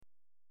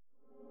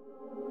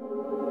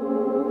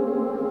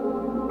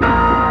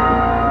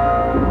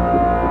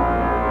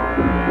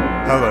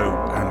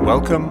Hello and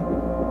welcome.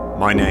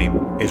 My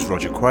name is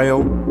Roger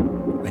Quayle,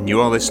 and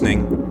you are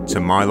listening to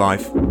My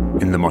Life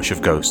in the Mosh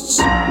of Ghosts.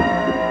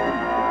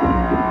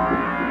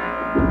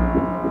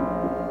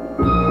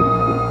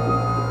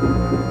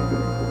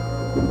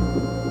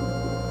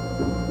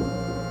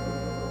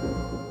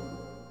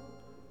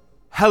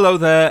 Hello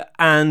there,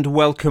 and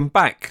welcome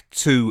back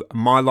to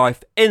My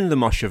Life in the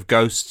Mosh of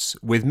Ghosts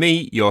with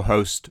me, your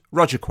host,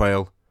 Roger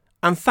Quayle,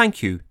 and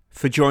thank you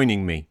for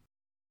joining me.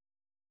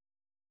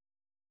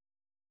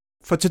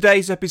 For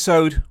today's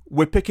episode,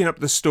 we're picking up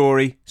the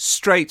story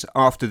straight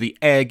after the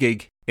Air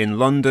gig in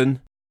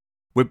London.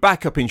 We're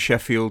back up in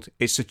Sheffield,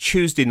 it's a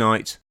Tuesday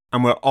night,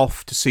 and we're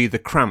off to see the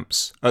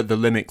Cramps at the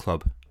Limit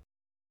Club.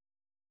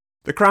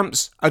 The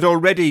Cramps had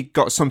already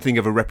got something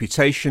of a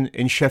reputation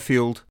in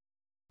Sheffield,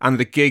 and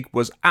the gig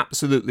was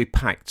absolutely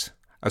packed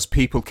as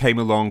people came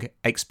along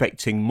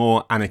expecting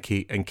more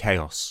anarchy and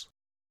chaos.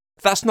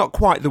 That's not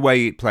quite the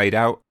way it played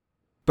out,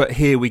 but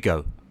here we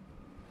go.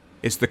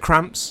 It's the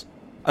Cramps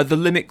at the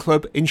Limit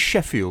Club in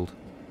Sheffield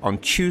on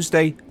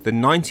Tuesday the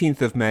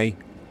 19th of May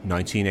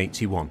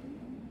 1981.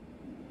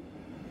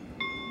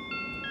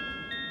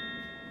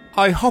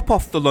 I hop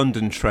off the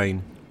London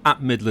train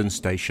at Midland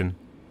Station,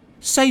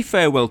 say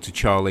farewell to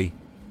Charlie,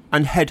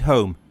 and head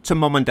home to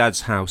Mum and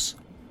Dad's house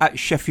at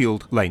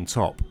Sheffield Lane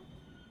Top.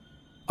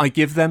 I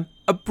give them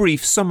a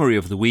brief summary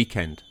of the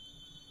weekend.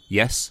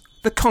 Yes,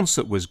 the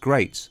concert was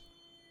great.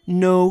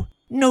 No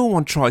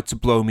one tried to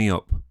blow me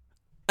up.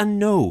 And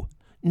no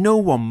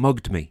one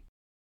mugged me.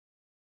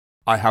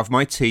 I have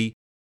my tea,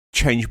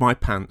 change my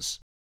pants,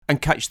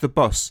 and catch the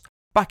bus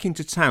back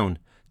into town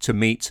to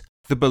meet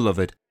the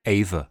beloved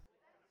Ava.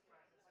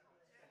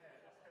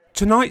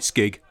 Tonight's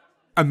gig,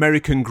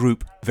 American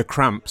group The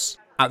Cramps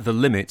at the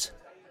Limit,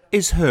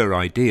 is her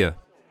idea.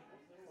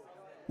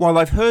 While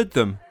I've heard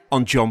them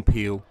on John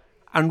Peel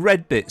and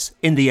read bits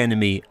in The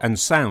Enemy and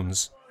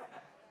Sounds,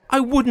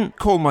 I wouldn't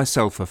call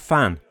myself a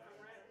fan.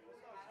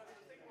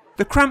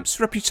 The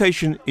Cramps'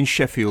 reputation in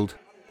Sheffield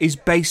is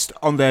based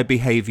on their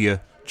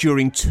behaviour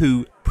during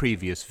two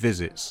previous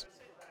visits.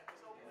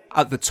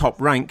 At the top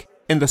rank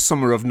in the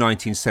summer of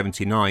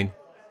 1979,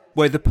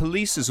 where the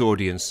Police's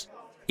audience,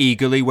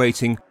 eagerly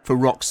waiting for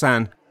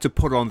Roxanne to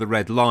put on the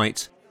red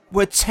light,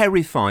 were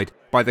terrified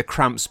by the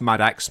Cramps' Mad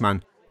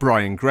Axeman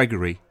Brian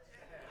Gregory,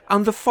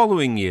 and the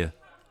following year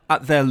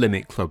at their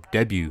Limit Club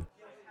debut.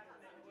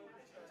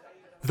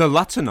 The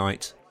latter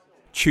night,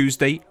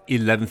 Tuesday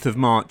 11th of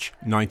March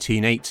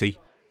 1980,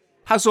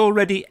 has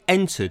already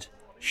entered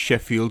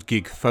Sheffield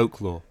gig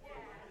folklore.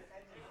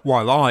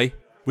 While I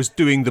was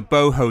doing the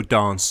boho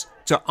dance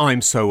to I'm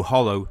So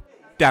Hollow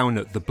down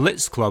at the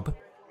Blitz Club,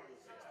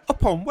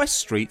 up on West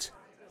Street,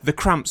 the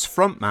Cramps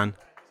frontman,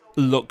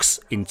 Lux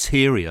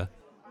Interior,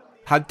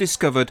 had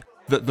discovered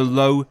that the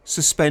low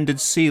suspended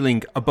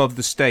ceiling above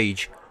the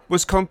stage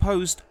was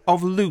composed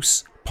of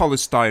loose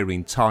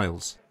polystyrene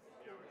tiles,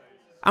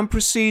 and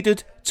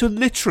proceeded to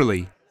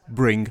literally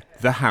bring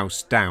the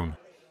house down,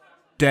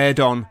 dared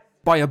on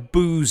by a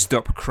boozed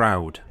up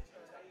crowd.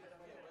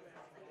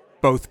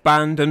 Both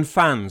band and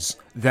fans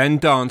then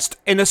danced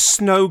in a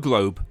snow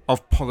globe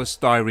of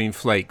polystyrene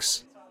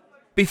flakes,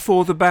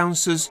 before the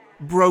bouncers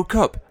broke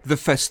up the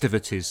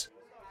festivities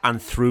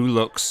and threw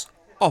Lux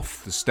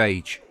off the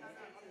stage.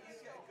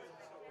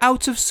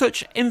 Out of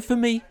such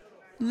infamy,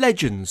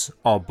 legends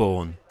are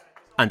born,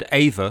 and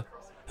Ava,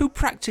 who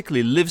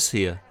practically lives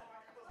here,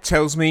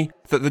 tells me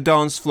that the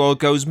dance floor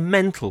goes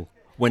mental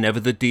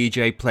whenever the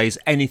DJ plays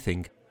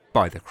anything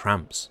by the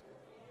Cramps.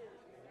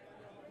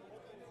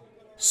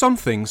 Some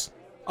things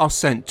are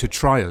sent to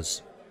try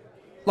us,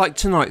 like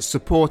tonight's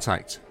support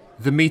act,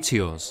 the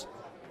Meteors.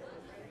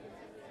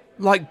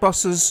 Like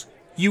buses,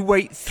 you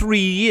wait 3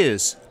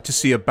 years to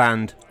see a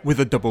band with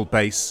a double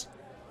bass,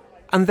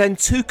 and then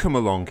two come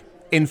along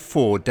in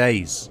 4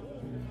 days.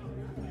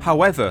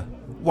 However,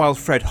 while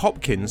Fred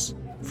Hopkins,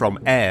 from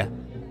Air,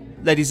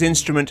 led his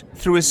instrument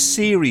through a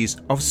series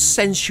of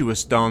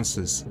sensuous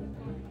dances,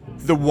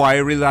 the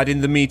wiry lad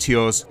in the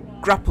Meteors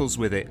grapples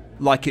with it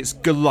like it's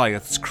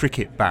Goliath's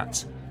cricket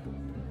bat,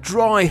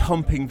 dry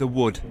humping the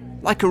wood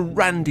like a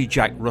randy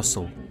Jack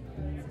Russell.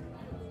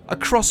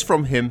 Across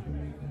from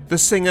him, the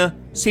singer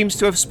seems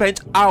to have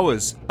spent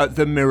hours at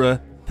the mirror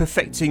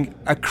perfecting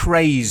a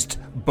crazed,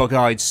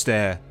 bug-eyed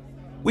stare,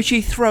 which he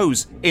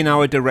throws in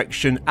our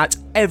direction at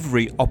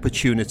every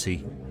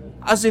opportunity,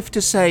 as if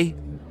to say,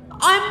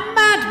 "I'm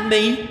mad,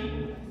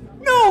 me?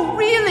 No,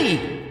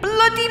 really,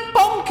 bloody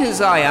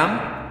bonkers I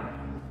am."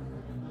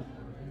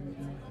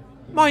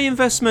 My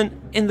investment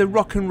in the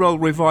rock and roll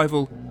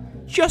revival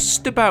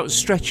just about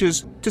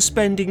stretches to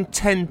spending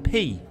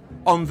 10p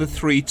on the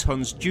 3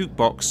 Tons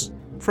jukebox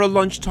for a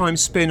lunchtime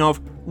spin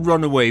of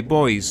Runaway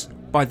Boys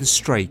by the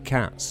Stray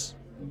Cats.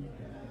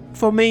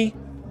 For me,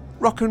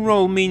 rock and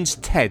roll means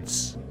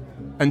Teds,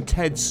 and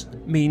Teds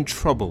mean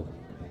trouble.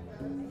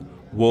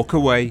 Walk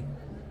away,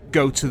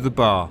 go to the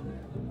bar,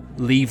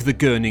 leave the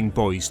gurning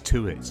boys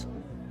to it.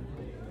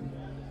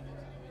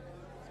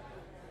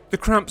 The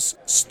Cramps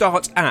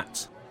start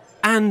at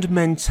and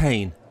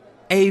maintain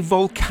a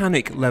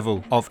volcanic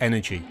level of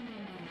energy.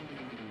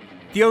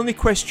 The only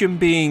question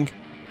being,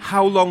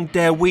 how long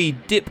dare we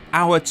dip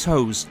our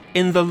toes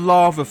in the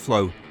lava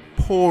flow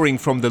pouring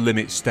from the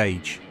limit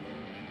stage?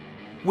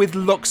 With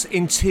Lux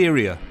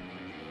Interior,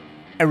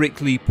 Eric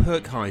Lee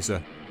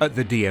Perkheiser at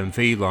the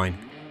DMV line,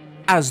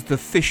 as the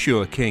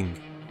Fissure King.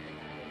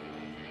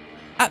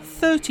 At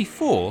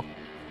 34,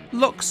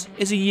 Lux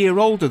is a year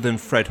older than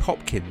Fred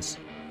Hopkins,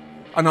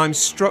 and I'm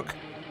struck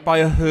by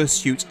a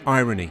hirsute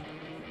irony.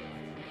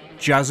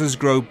 Jazzers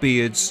grow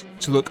beards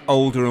to look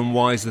older and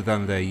wiser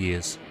than their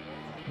years,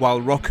 while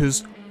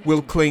rockers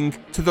will cling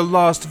to the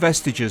last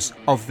vestiges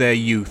of their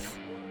youth,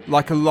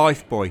 like a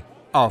lifebuoy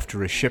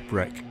after a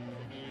shipwreck.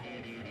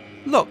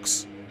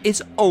 Lux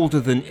is older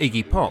than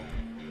Iggy Pop,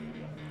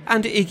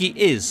 and Iggy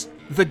is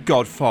the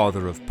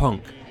godfather of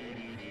punk.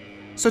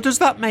 So does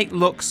that make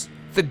Lux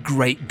the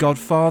great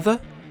godfather?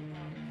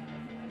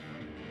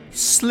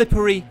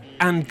 Slippery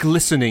and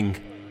glistening,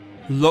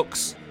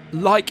 Lux,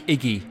 like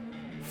Iggy,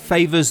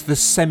 favours the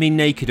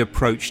semi-naked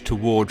approach to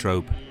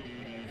wardrobe,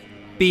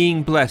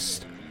 being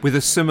blessed with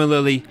a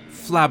similarly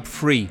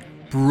flab-free,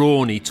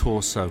 brawny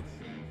torso.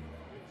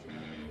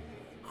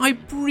 I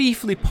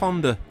briefly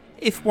ponder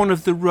if one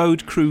of the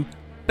road crew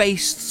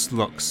bastes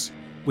Lux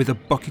with a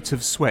bucket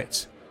of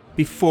sweat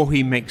before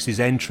he makes his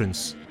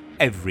entrance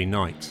every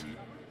night.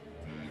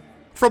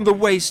 From the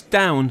waist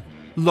down,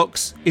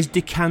 Lux is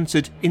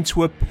decanted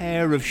into a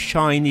pair of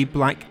shiny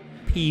black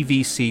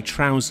PVC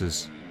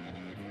trousers,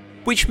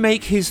 which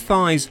make his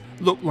thighs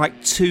look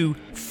like two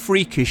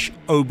freakish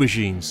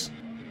aubergines.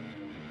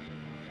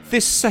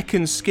 This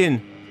second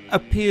skin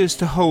appears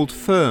to hold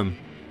firm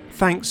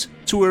thanks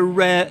to a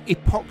rare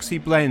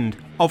epoxy blend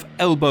of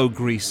elbow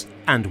grease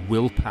and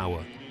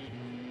willpower.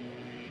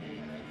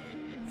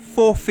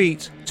 4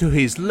 feet to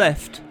his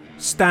left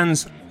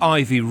stands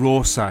Ivy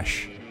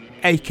Rorschach,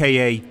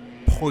 aka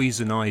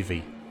Poison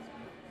Ivy,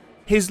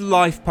 his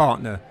life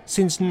partner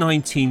since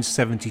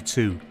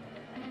 1972,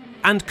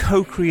 and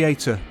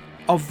co-creator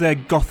of their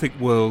gothic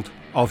world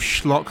of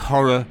schlock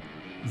horror,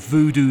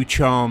 voodoo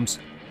charms,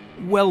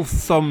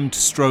 well-thumbed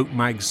stroke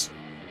mags,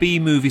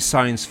 B-movie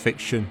science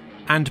fiction,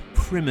 and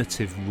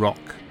primitive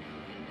rock.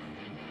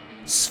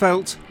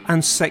 Svelte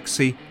and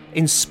sexy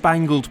in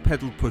spangled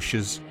pedal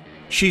pushers,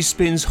 she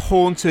spins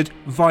haunted,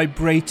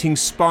 vibrating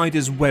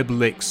spider's web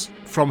licks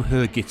from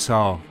her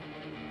guitar,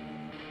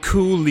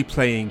 coolly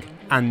playing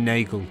Anne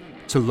Nagel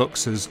to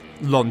Lux's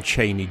Lon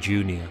Chaney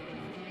Jr.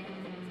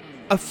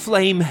 A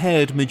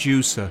flame-haired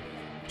Medusa,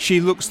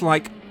 she looks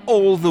like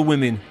all the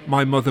women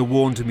my mother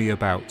warned me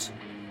about,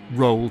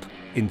 rolled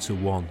into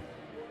one.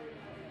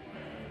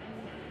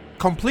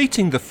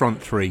 Completing the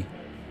front three,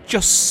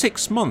 just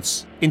 6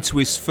 months into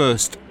his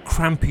first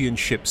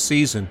championship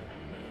season,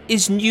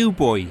 is new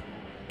boy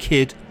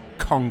Kid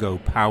Congo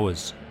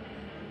Powers.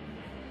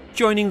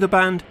 Joining the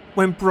band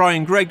when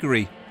Brian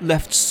Gregory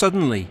left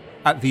suddenly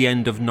at the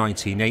end of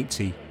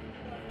 1980,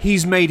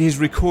 he's made his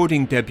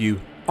recording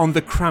debut on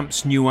the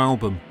Cramps' new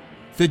album,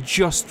 the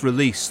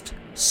just-released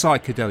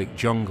Psychedelic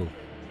Jungle.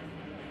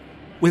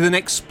 With an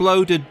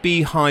exploded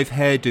beehive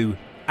hairdo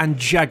and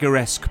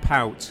Jagger-esque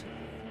pout,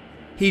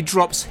 he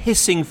drops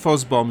hissing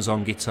fuzz bombs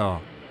on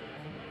guitar,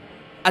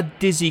 a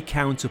dizzy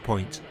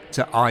counterpoint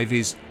to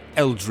Ivy's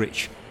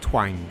eldritch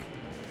twang.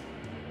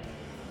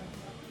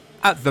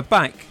 At the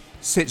back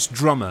sits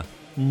drummer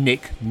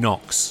Nick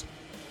Knox,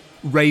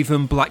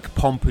 raven black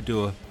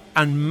pompadour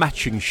and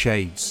matching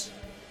shades,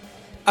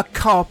 a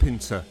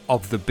carpenter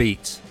of the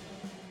beat,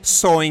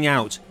 sawing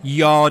out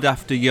yard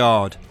after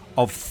yard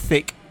of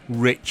thick,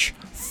 rich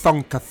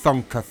thunka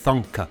thunka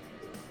thunka.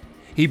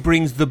 He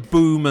brings the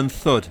boom and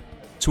thud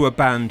to a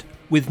band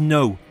with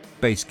no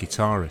bass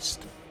guitarist.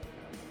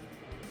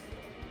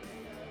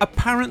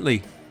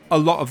 Apparently, a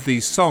lot of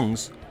these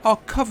songs are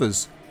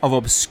covers of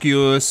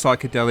obscure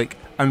psychedelic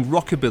and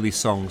rockabilly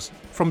songs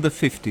from the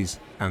 50s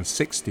and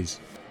 60s.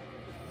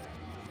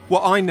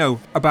 What I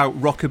know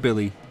about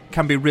rockabilly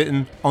can be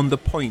written on the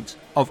point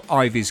of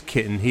Ivy's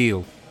Kitten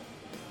Heel,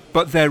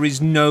 but there is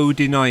no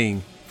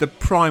denying the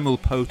primal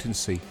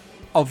potency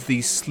of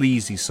these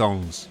sleazy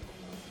songs.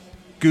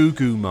 Goo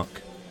Goo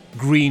Muck,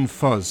 Green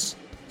Fuzz,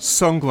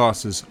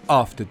 Sunglasses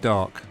After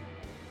Dark,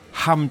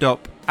 hammed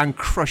up and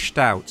crushed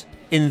out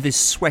in this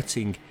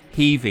sweating,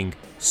 heaving,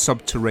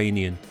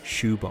 subterranean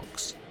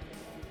shoebox.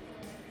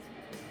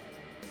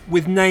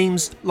 With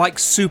names like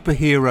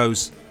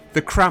superheroes,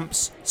 the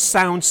Cramps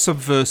sound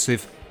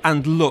subversive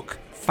and look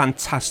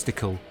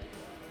fantastical.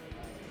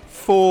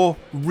 4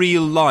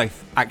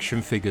 real-life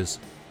action figures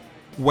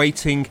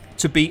waiting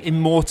to be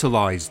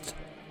immortalised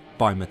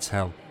by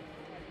Mattel.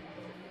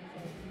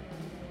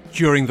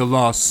 During the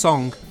last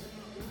song,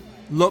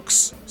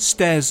 Lux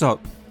stares up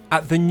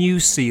at the new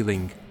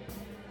ceiling,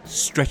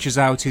 stretches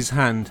out his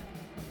hand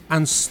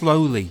and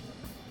slowly,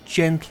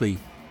 gently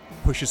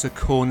pushes a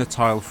corner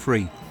tile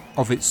free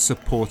of its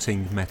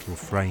supporting metal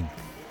frame.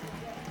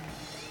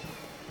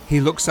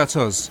 He looks at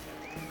us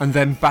and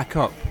then back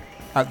up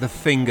at the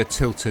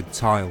finger-tilted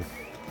tile.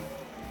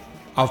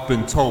 "I've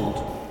been told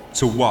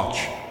to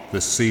watch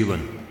the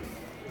ceiling."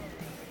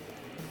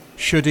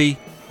 Should he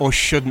or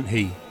shouldn't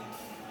he?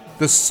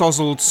 The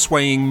sozzled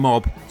swaying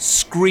mob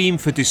scream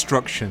for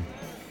destruction,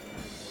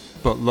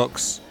 but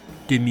Lux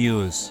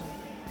demurs.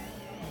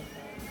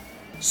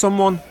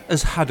 Someone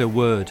has had a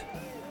word,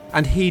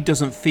 and he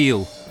doesn't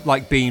feel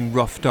like being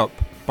roughed up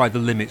by the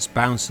Limit's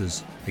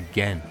bouncers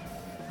again.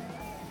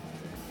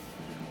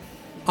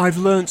 I've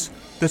learnt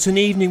that an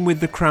evening with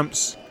the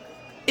Cramps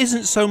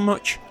isn't so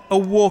much a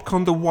walk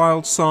on the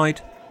wild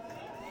side,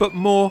 but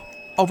more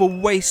of a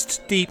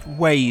waist-deep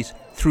wade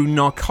through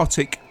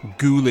narcotic,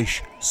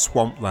 ghoulish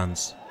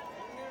swamplands.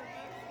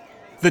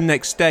 The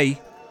next day,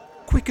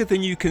 quicker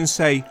than you can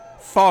say,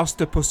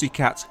 "Faster,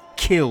 pussycat,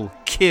 kill,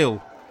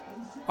 kill,"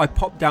 I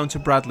pop down to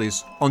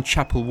Bradley's on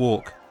Chapel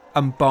Walk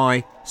and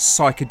buy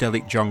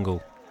Psychedelic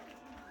Jungle.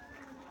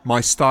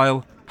 My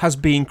style has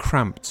been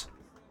cramped,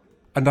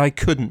 and I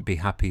couldn't be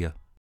happier.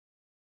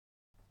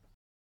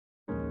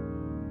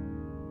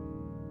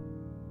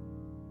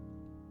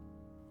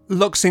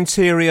 Lux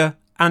Interior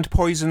and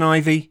Poison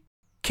Ivy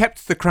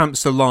kept the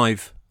Cramps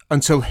alive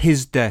until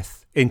his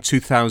death in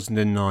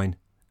 2009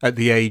 at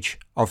the age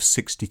of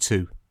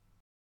 62.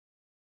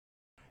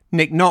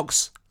 Nick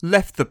Knox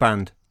left the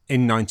band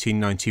in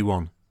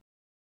 1991.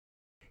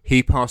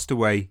 He passed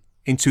away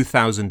in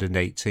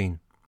 2018.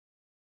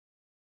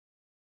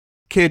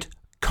 Kid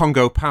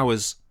Congo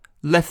Powers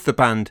left the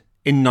band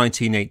in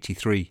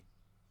 1983.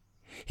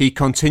 He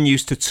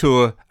continues to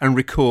tour and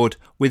record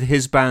with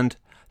his band,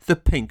 the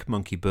Pink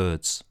Monkey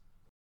Birds.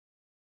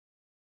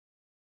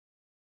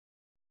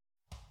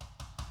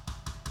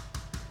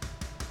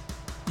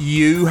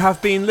 You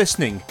have been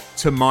listening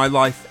to My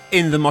Life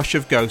in the Mosh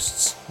of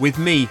Ghosts with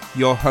me,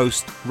 your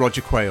host,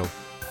 Roger Quayle.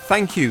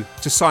 Thank you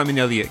to Simon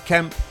Elliott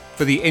Kemp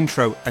for the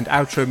intro and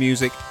outro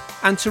music,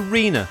 and to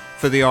Rena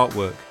for the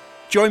artwork.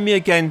 Join me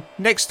again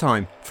next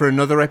time for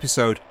another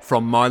episode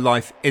from My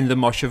Life in the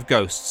Mosh of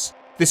Ghosts.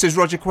 This is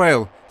Roger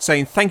Quayle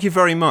saying thank you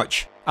very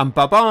much, and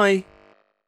bye-bye.